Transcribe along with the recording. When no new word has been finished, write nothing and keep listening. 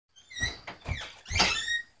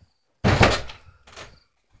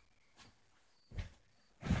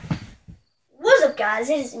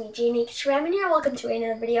guys? It is me, Jeannie Shramin here. Welcome to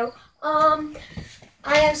another video. I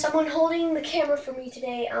have someone holding the camera for me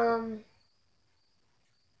today.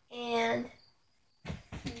 And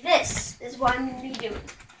this is what I'm going to be doing.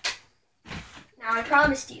 Now, I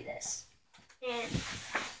promised you this, and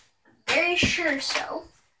I'm very sure so.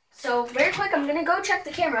 So, very quick, I'm going to go check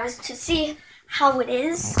the cameras to see how it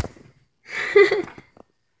is.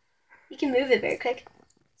 You can move it very quick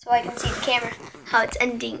so I can see the camera, how it's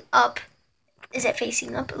ending up. Is it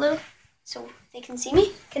facing up a little so they can see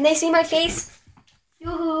me? Can they see my face?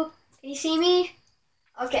 Yoo-hoo. Can you see me?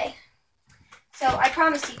 Okay. So I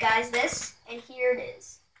promised you guys this, and here it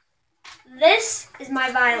is. This is my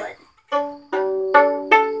violin.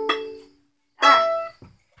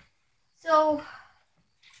 So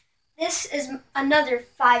this is another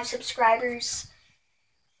 5 subscribers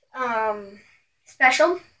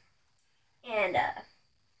special, and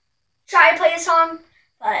try to play a song,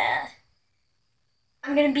 but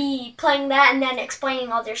I'm going to be playing that and then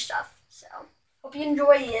explaining all their stuff. So, hope you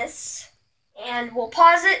enjoy this. And we'll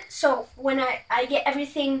pause it, so when I get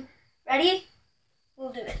everything ready,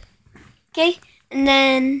 we'll do it. Okay? And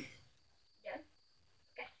then... yeah.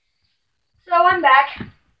 Okay. So, I'm back.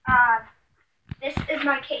 This is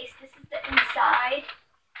my case. This is the inside.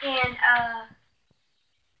 And,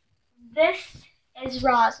 this is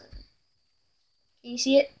rosin. Can you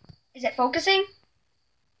see it? Is it focusing?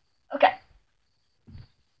 Okay.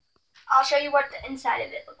 I'll show you what the inside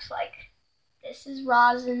of it looks like. This is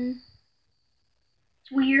rosin.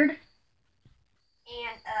 It's weird.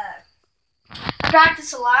 And I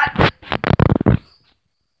practice a lot.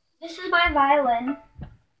 This is my violin.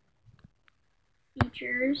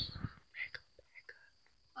 Features.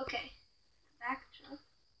 Okay. Back.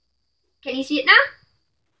 Can you see it now?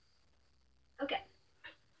 Okay.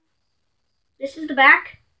 This is the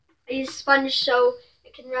back. I use a sponge so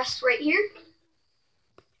it can rest right here.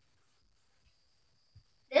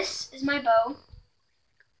 This is my bow.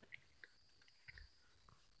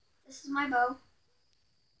 This is my bow.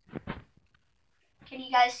 Can you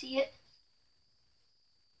guys see it?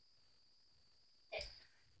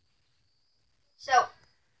 So,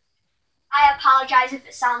 I apologize if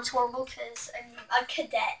it sounds horrible because I'm a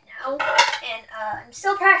cadet now, and I'm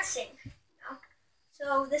still practicing.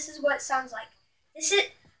 So this is what it sounds like.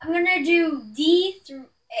 I'm gonna do D through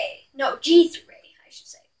A. No, G through A, I should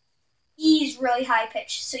say. E is really high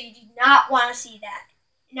pitched, so you do not want to see that.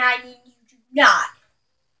 And I mean you do not.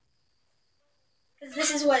 Because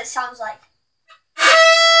this is what it sounds like.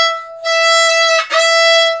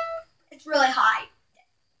 It's really high.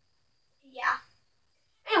 Yeah.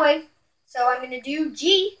 Anyway, so I'm gonna do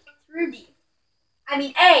G through D. I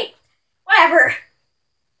mean A. Whatever.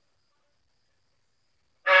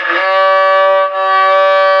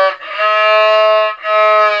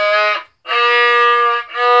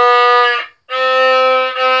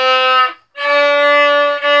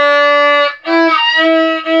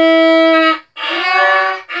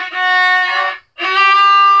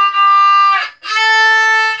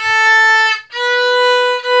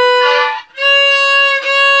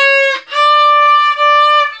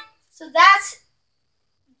 So that's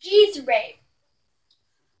G through A.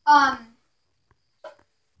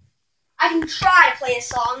 I can try to play a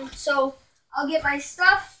song, so I'll get my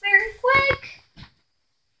stuff very quick. Okay,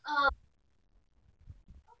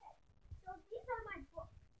 so these are my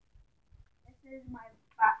books. This is my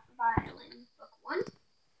violin book 1.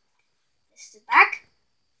 This is the back.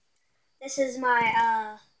 This is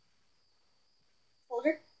my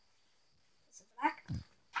folder. This is the back.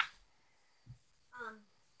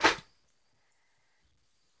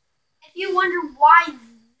 If you wonder why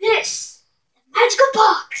this magical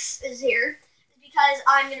box is here, it's because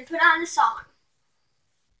I'm going to put on a song.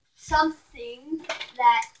 Something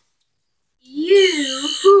that you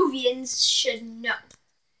Whovians should know.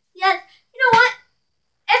 Yeah, you know what?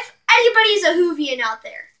 If anybody's a Whovian out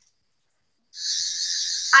there,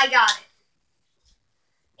 I got it.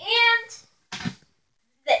 And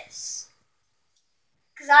this.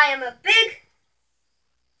 Because I am a big,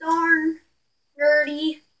 darn,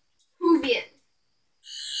 nerdy Whovian.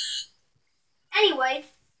 Anyway,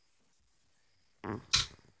 I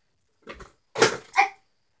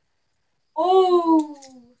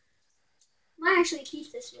might actually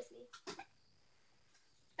keep this with me.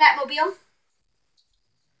 Batmobile.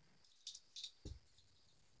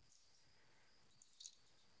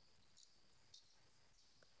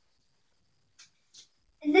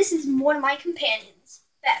 And this is one of my companions,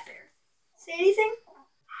 Bat Bear. Say anything?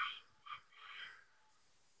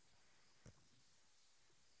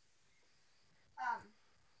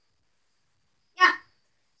 Yeah.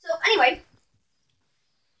 So anyway,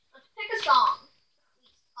 let's pick a song.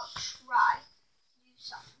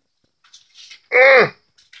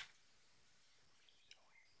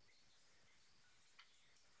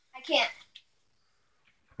 I can't.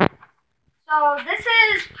 So this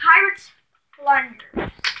is Pirate's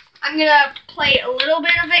Plunder. I'm gonna play a little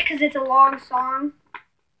bit of it because it's a long song.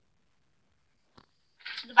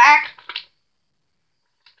 The back.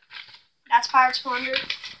 That's Pirate's Plunder.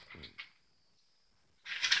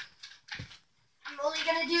 I'm only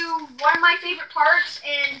gonna do one of my favorite parts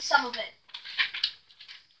and some of it.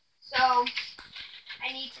 So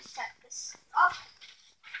I need to set this up.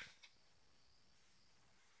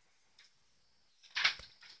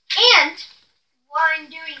 And while I'm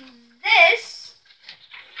doing this,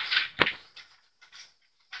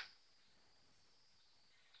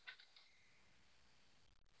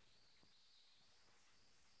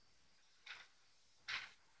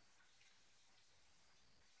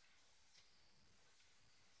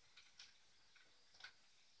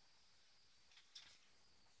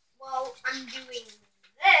 while I'm doing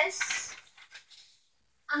this,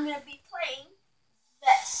 I'm going to be playing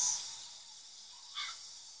this.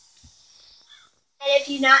 And if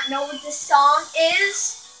you not know what this song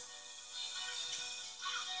is,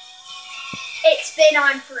 it's been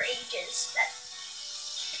on for ages.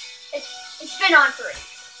 It's been on for ages.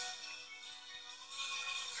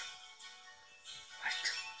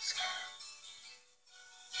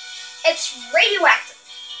 It's radioactive.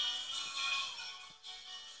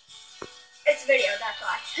 It's a video, that's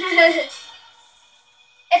why.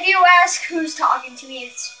 If you ask who's talking to me,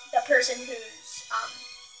 it's the person who's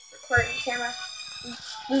recording the camera.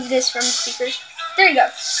 Move this from the speakers. There you go.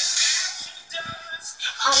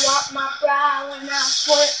 I want my brow and I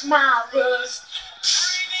want my rust.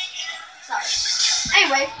 Sorry.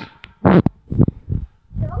 Anyway.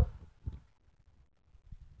 So.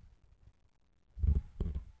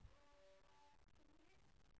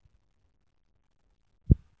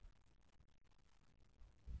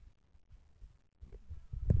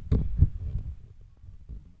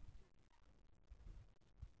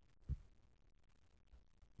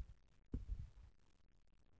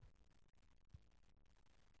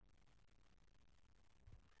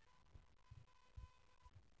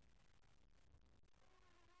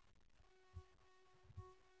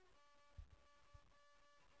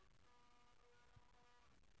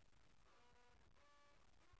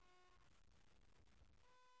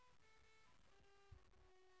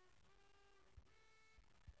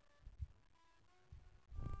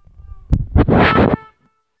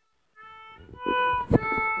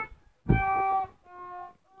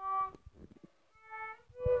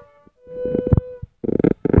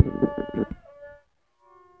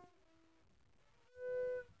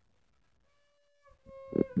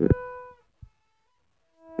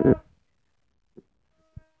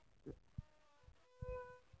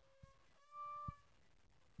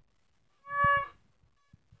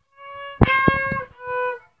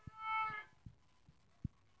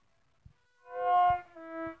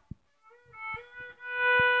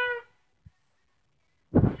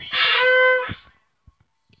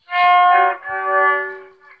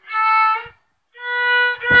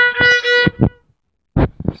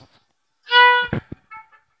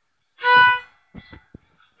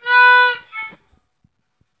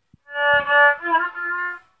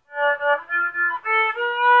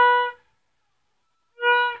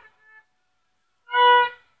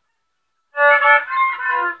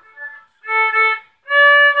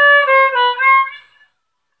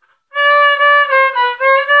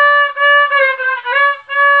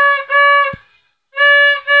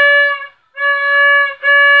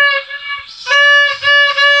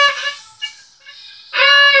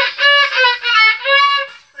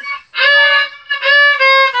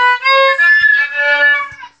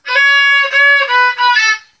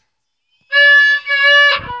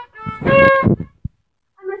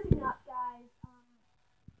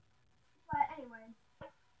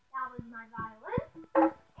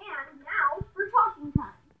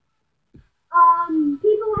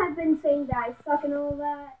 Saying that I suck and all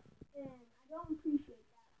that, and I don't appreciate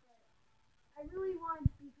that, but I really want to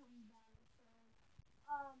become better.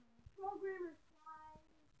 So, programmers files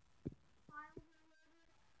or whatever, I've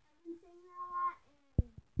been saying that a lot, and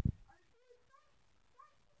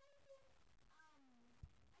artists, that's amazing.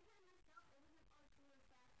 I kind of messed up. It wasn't artists or factions, it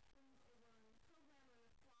was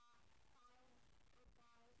programmer files or files.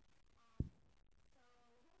 So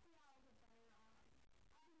hopefully I'll get better.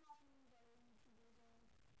 I've been watching better YouTubers, and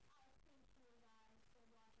thank you guys for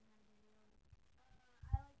watching my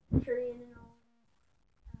videos. I like Korean and all crazy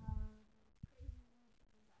YouTubers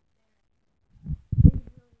out there.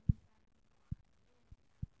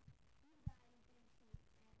 They really inspire me a lot.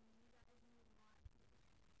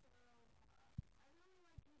 And you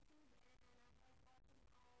guys do too, and you guys mean a lot too. So I really like YouTube, and I like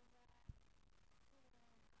watching all of that.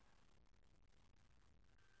 And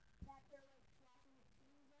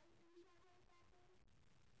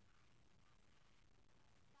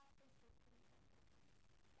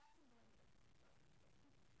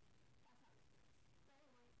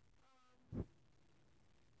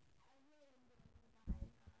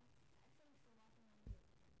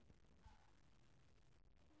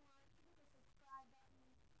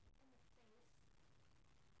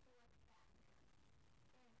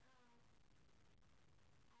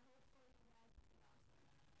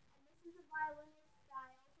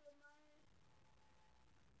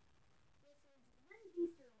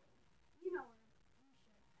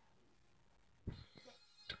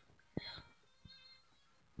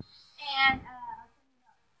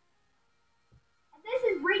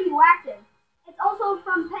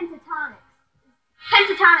from Pentatonics.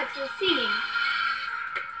 Pentatonics is singing.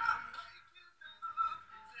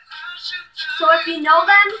 So if you know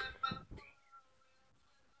them,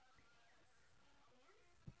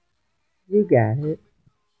 you got it.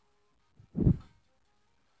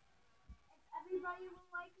 everybody will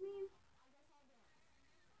like me.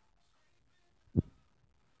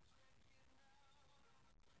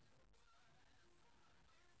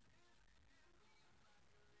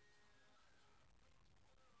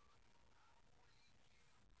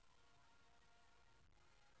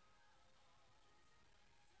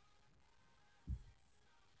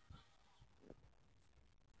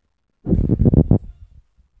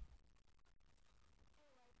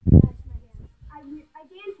 I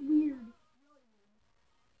dance weird.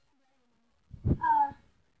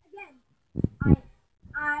 Again,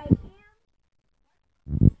 I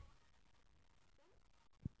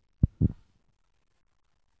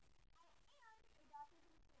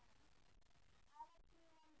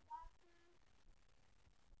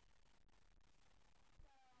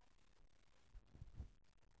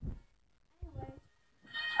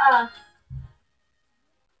am.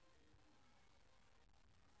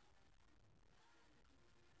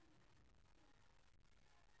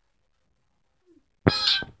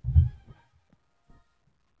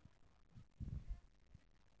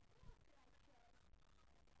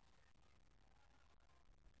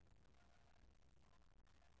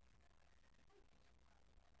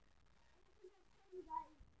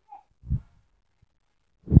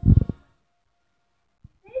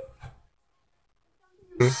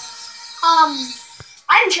 Anyway,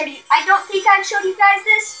 I haven't showed you. I don't think I've showed you guys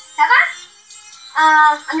this. Have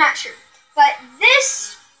I? I'm not sure. But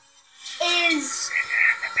this is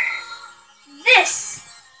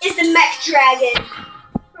the Mech Dragon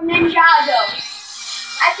from Ninjago.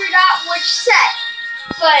 I forgot which set,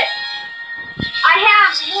 but I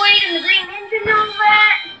have Lloyd and the Green Ninja know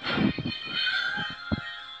that.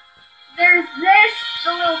 There's this,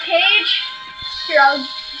 the little cage. Here, I'll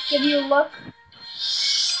give you a look.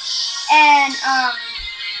 And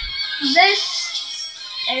this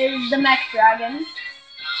is the Mech Dragon.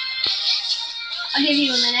 I'll give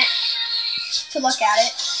you a minute to look at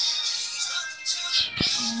it.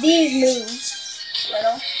 These move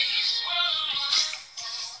little.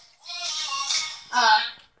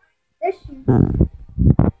 This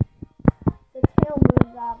the tail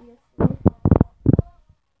moves obviously.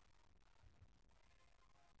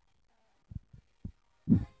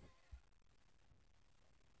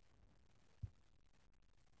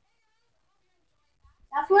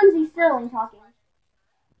 That's Lindsay Sterling talking.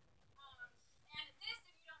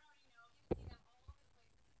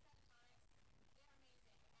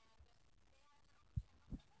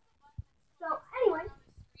 So anyway,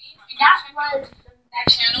 that was the Mech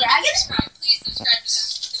Dragon. Please subscribe to them.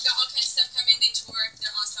 They've got all kinds of stuff coming. They tour.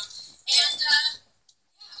 They're awesome. And yeah.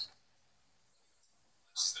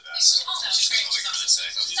 She's the best. Oh, She's great. all I can really say.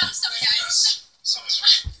 Stop, guys. So much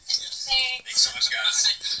fun. Thanks so much,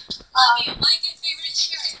 guys. Love you. Like it, favorite, and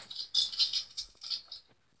share it.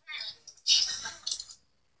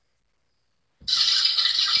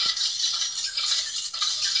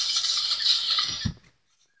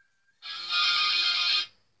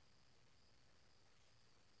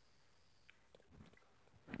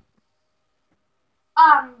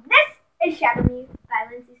 This is Shadow Me by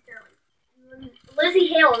Lindsay Sterling. Lizzie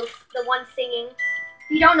Hale is the one singing.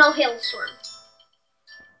 If you don't know Hailstorm.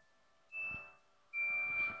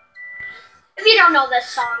 If you don't know this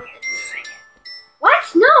song, sing it. What?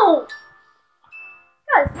 No!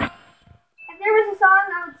 Because if there was a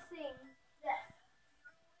song, I would sing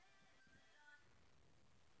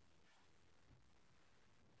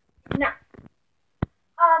this. No.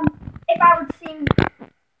 If I would sing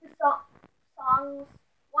the songs,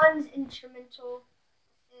 one's instrumental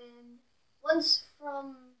and one's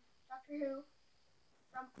from Doctor Who.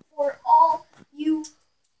 For all you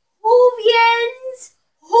Whovians.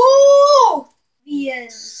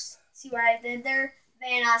 Whovians. See what I did there?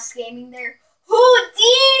 Vanoss Gaming there.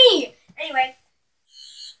 Houdini! Anyway,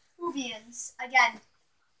 Whovians again.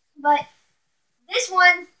 But this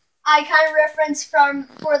one I kind of reference from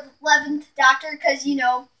for the 11th Doctor because, you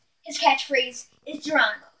know, his catchphrase is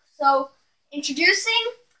Geronimo. So,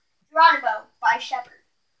 introducing Geronimo by Shepard.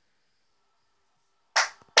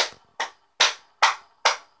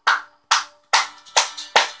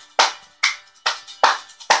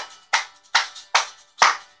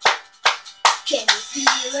 Can you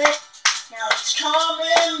feel it? Now it's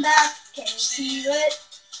coming back. Can you feel it?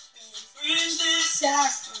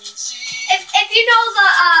 If you know the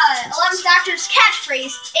 11th Doctor's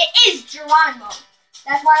catchphrase, it is Geronimo.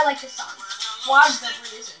 That's why I like this song. lot of good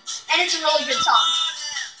reasons. And it's a really good song.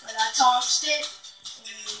 But I tossed it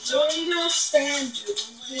in the stand.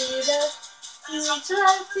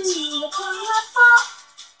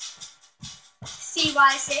 See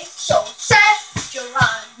why I say so? Said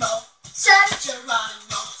Geronimo, said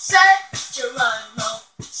Geronimo, said Geronimo,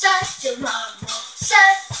 said Geronimo,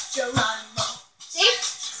 said Geronimo.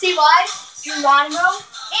 See why? Geronimo.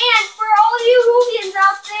 And for all you Whovians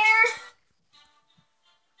out there,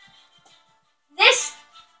 this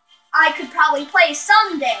I could probably play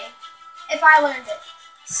someday if I learned it.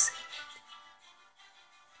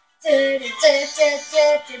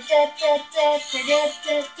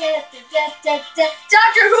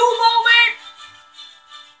 Doctor Who moment!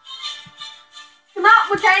 Come out,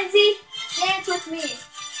 Mackenzie. Dance with me.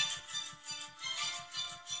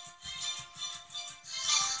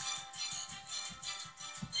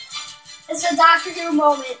 It's a Doctor Who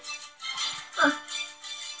moment. Huh.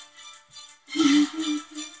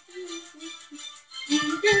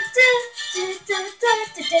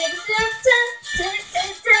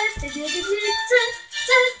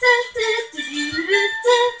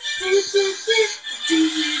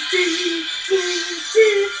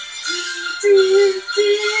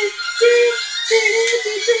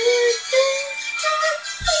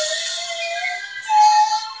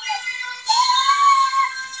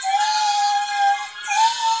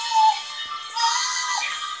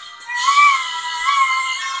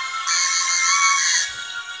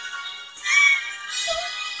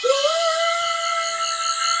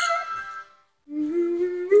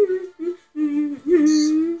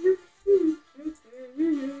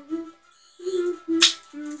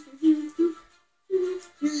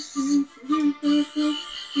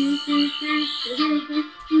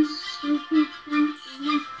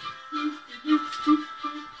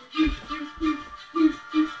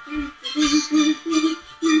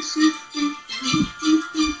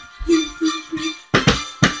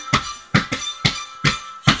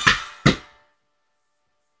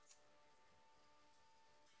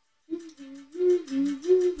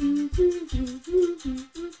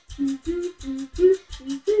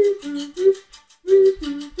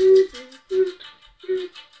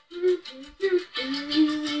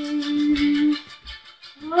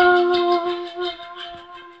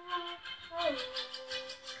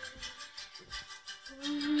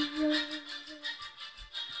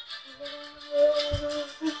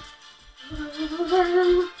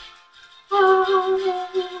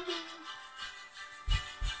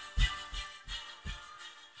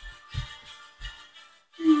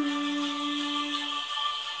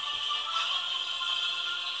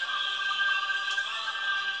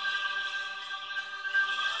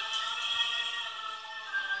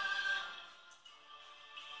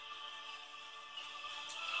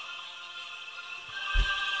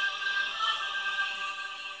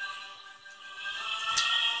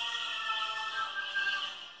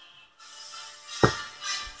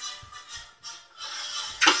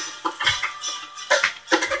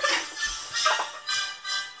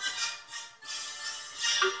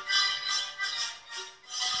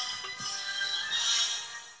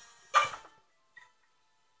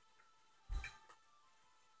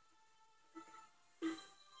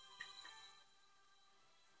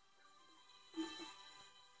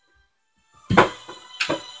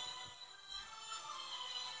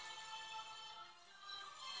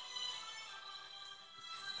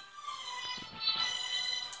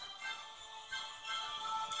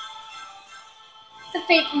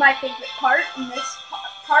 My favorite part, and this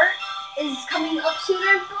part is coming up soon,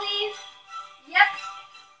 I believe. Yep.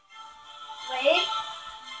 Wait.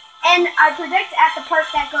 And I predict at the part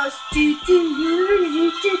that goes do do do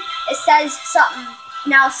do do, it says something.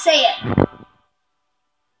 Now say it.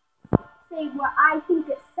 Say what I think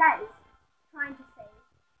it says. I'm trying to say.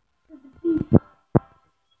 Because the beat.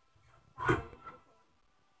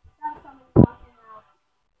 That's something walking out.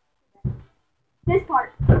 This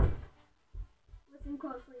part. Listen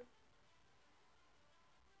closely.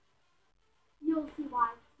 You'll see why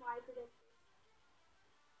I predict this.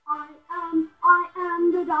 I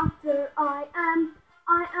am the doctor, I am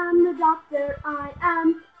the doctor, I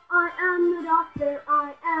am the doctor,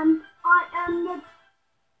 I am the...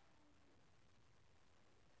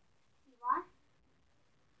 See why?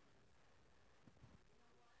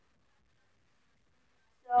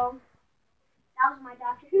 So, that was my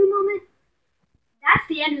Doctor Who moment. That's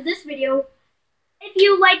the end of this video. If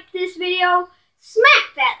you liked this video,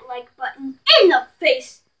 smack that like button in the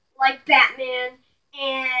face like Batman.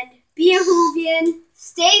 And be a Whovian,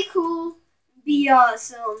 stay cool, be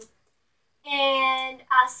awesome. And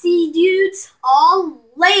I'll see dudes all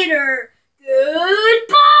later.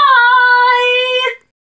 Goodbye!